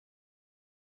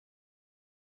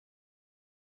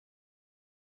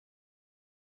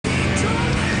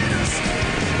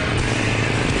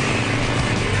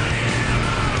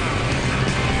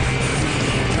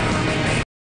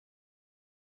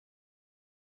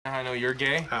I know you're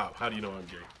gay. How? How do you know I'm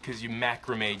gay? Because you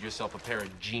macrameed yourself a pair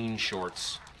of jean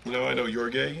shorts. You know I know you're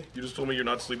gay? You just told me you're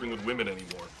not sleeping with women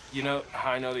anymore. You know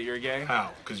how I know that you're gay? How?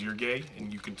 Because you're gay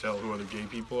and you can tell who other gay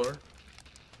people are?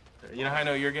 You know how I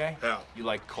know you're gay? How? You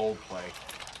like Coldplay.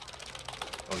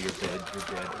 Oh, you're dead. You're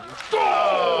dead.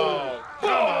 Oh!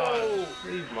 Oh!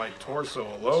 Leave my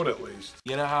torso alone at least.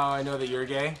 You know how I know that you're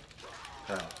gay?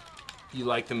 How? You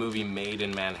like the movie Made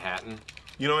in Manhattan?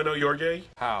 You know I know you're gay?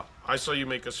 How? I saw you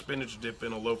make a spinach dip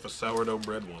in a loaf of sourdough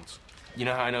bread once. You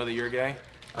know how I know that you're gay?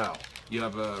 How? You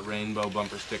have a rainbow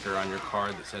bumper sticker on your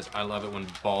car that says, "I love it when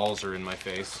balls are in my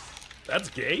face." That's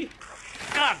gay?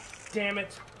 God damn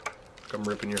it. I'm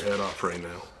ripping your head off right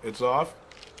now. It's off,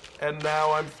 and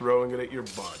now I'm throwing it at your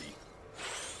body.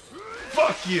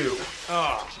 Fuck you!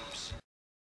 Oh.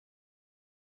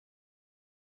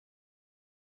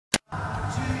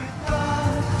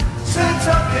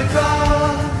 Senza pietà,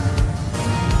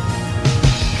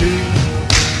 chi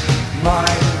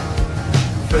mai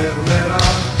fermerà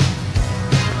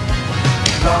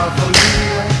la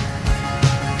follia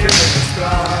che nelle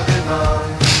strade va?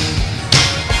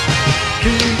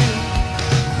 Chi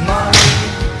mai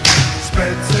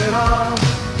spezzerà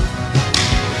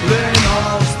le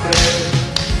nostre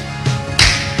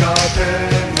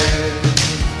catene?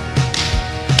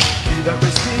 Chi da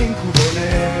quest'incubo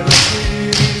nero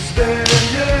si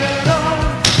risveglierà?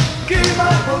 Chi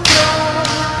mai potrà?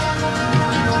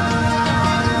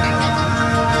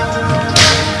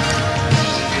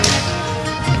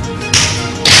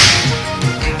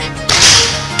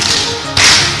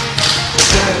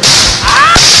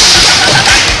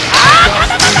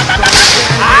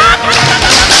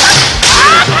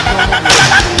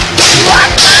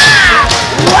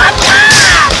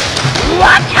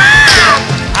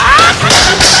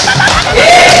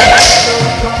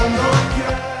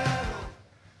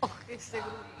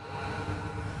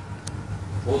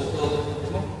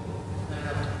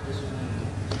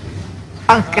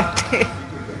 Anche a te.